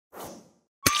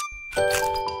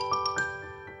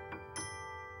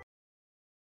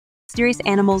mysterious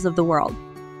animals of the world.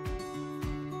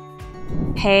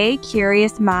 Hey,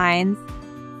 curious minds.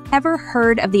 Ever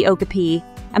heard of the okapi,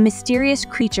 a mysterious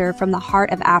creature from the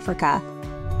heart of Africa?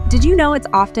 Did you know it's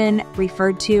often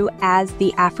referred to as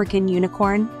the African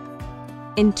unicorn?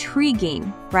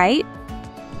 Intriguing, right?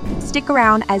 Stick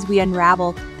around as we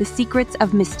unravel the secrets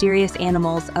of mysterious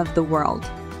animals of the world.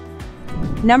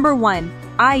 Number 1.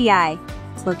 Ai.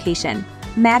 Its location: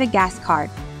 Madagascar.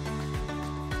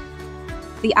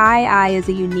 The ai is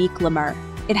a unique lemur.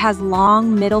 It has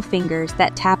long middle fingers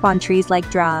that tap on trees like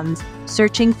drums,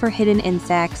 searching for hidden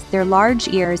insects. Their large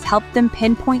ears help them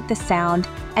pinpoint the sound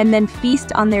and then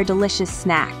feast on their delicious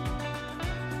snack.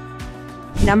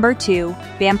 Number 2.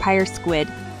 Vampire squid.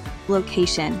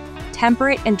 Location: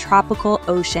 temperate and tropical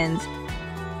oceans.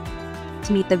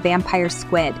 To meet the vampire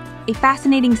squid, a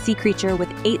fascinating sea creature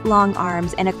with 8 long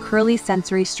arms and a curly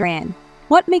sensory strand.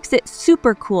 What makes it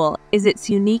super cool is its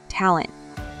unique talent.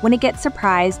 When it gets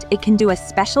surprised, it can do a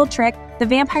special trick. The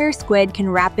vampire squid can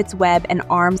wrap its web and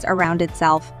arms around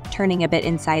itself, turning a bit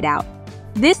inside out.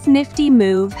 This nifty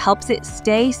move helps it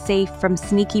stay safe from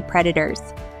sneaky predators.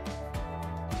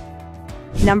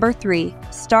 Number 3.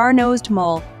 Star-nosed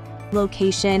mole.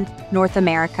 Location: North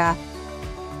America.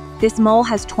 This mole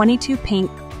has 22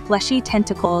 pink, fleshy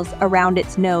tentacles around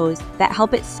its nose that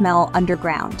help it smell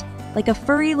underground, like a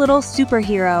furry little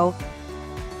superhero.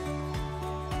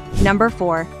 Number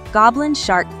 4. Goblin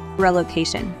Shark.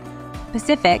 Relocation: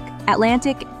 Pacific,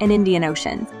 Atlantic, and Indian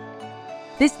Oceans.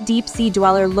 This deep-sea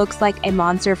dweller looks like a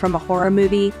monster from a horror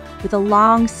movie, with a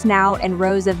long snout and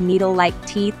rows of needle-like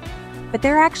teeth, but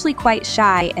they're actually quite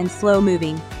shy and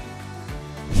slow-moving.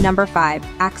 Number 5.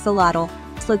 Axolotl.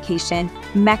 Its location: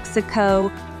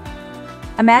 Mexico.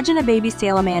 Imagine a baby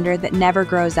salamander that never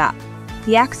grows up.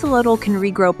 The axolotl can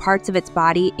regrow parts of its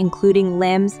body, including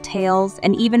limbs, tails,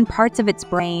 and even parts of its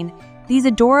brain. These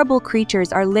adorable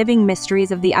creatures are living mysteries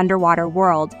of the underwater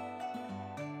world.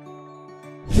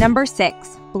 Number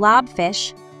 6.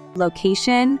 Blobfish.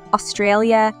 Location: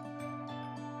 Australia.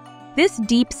 This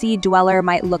deep-sea dweller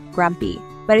might look grumpy,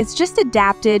 but it's just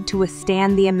adapted to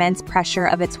withstand the immense pressure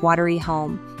of its watery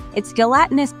home. Its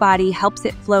gelatinous body helps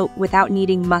it float without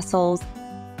needing muscles.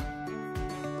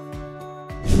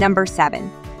 Number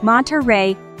 7. Manta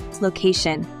Ray. Its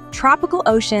location: tropical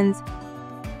oceans.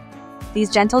 These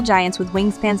gentle giants with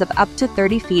wingspans of up to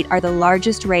 30 feet are the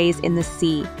largest rays in the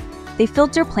sea. They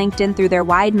filter plankton through their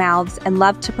wide mouths and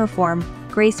love to perform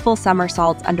graceful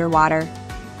somersaults underwater.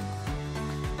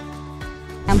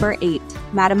 Number 8.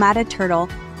 Matamata Turtle.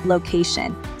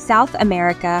 Location: South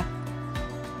America.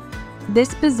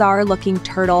 This bizarre-looking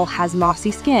turtle has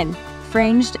mossy skin,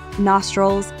 fringed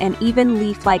nostrils, and even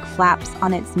leaf-like flaps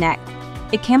on its neck.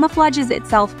 It camouflages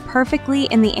itself perfectly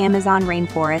in the Amazon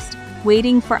rainforest,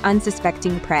 waiting for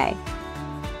unsuspecting prey.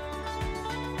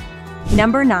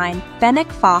 Number 9. Fennec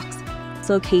Fox. Its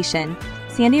location: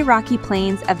 sandy rocky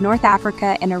plains of North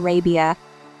Africa and Arabia.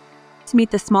 To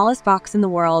meet the smallest fox in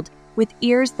the world, with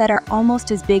ears that are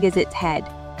almost as big as its head.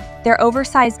 Their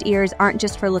oversized ears aren't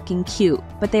just for looking cute,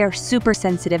 but they are super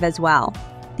sensitive as well.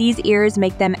 These ears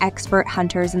make them expert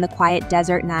hunters in the quiet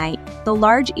desert night. The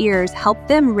large ears help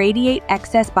them radiate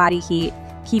excess body heat,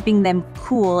 keeping them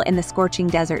cool in the scorching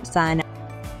desert sun.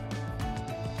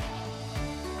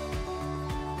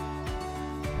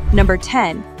 Number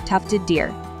 10. Tufted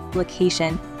Deer.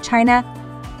 Location: China.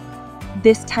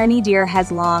 This tiny deer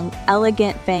has long,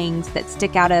 elegant fangs that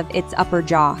stick out of its upper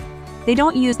jaw. They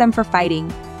don't use them for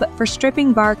fighting, but for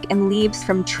stripping bark and leaves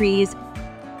from trees.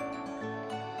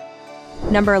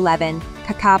 Number 11.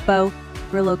 Kakapo.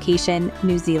 Location: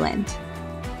 New Zealand.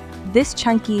 This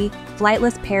chunky,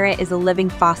 flightless parrot is a living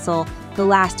fossil, the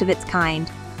last of its kind.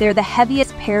 They're the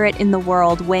heaviest parrot in the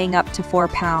world, weighing up to 4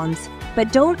 pounds.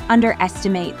 But don't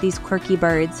underestimate these quirky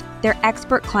birds. They're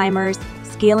expert climbers,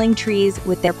 scaling trees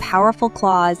with their powerful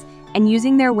claws and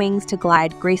using their wings to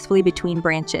glide gracefully between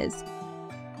branches.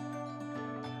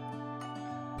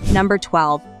 Number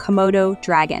 12. Komodo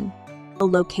Dragon.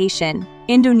 Location: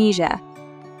 Indonesia.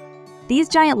 These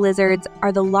giant lizards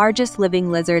are the largest living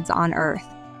lizards on Earth.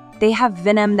 They have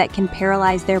venom that can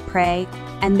paralyze their prey,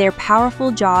 and their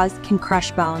powerful jaws can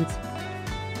crush bones.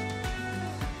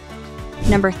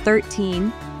 Number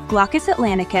 13. Glaucus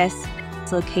Atlanticus.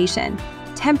 Location: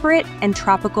 temperate and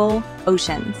tropical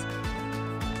oceans.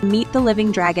 Meet the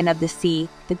living dragon of the sea,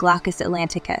 the Glaucus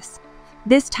Atlanticus.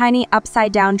 This tiny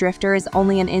upside-down drifter is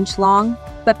only an inch long,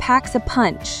 but packs a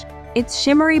punch. Its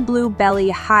shimmery blue belly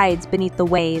hides beneath the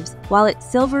waves, while its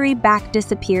silvery back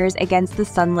disappears against the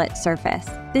sunlit surface.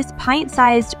 This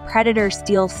pint-sized predator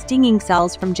steals stinging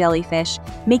cells from jellyfish,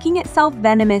 making itself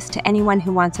venomous to anyone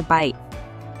who wants a bite.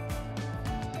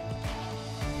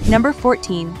 Number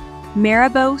 14,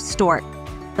 Marabou Stork.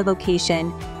 The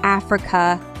location,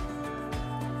 Africa.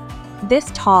 This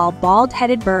tall,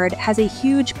 bald-headed bird has a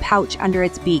huge pouch under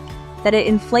its beak that it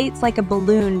inflates like a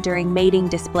balloon during mating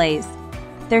displays.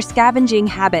 Their scavenging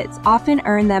habits often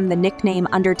earn them the nickname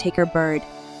Undertaker bird.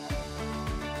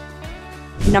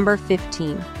 Number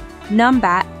 15,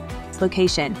 Numbat.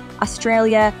 Location,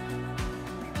 Australia.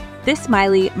 This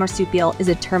smiley marsupial is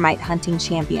a termite hunting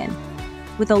champion.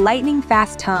 With a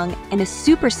lightning-fast tongue and a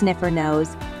super sniffer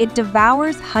nose, it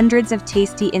devours hundreds of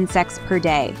tasty insects per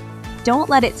day. Don't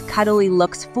let its cuddly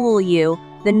looks fool you.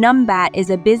 The Numbat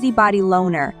is a busybody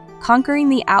loner, conquering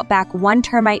the outback one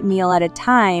termite meal at a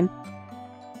time.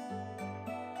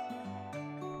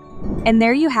 And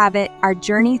there you have it, our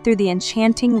journey through the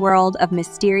enchanting world of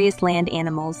mysterious land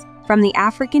animals. From the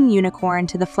African unicorn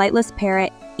to the flightless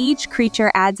parrot, each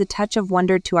creature adds a touch of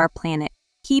wonder to our planet.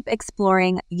 Keep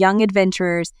exploring, young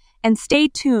adventurers, and stay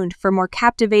tuned for more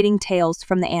captivating tales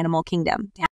from the animal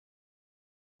kingdom.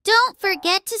 Don't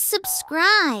forget to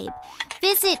subscribe.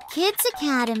 Visit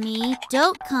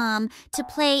kidsacademy.com to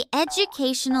play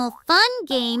educational fun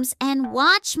games and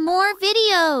watch more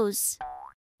videos.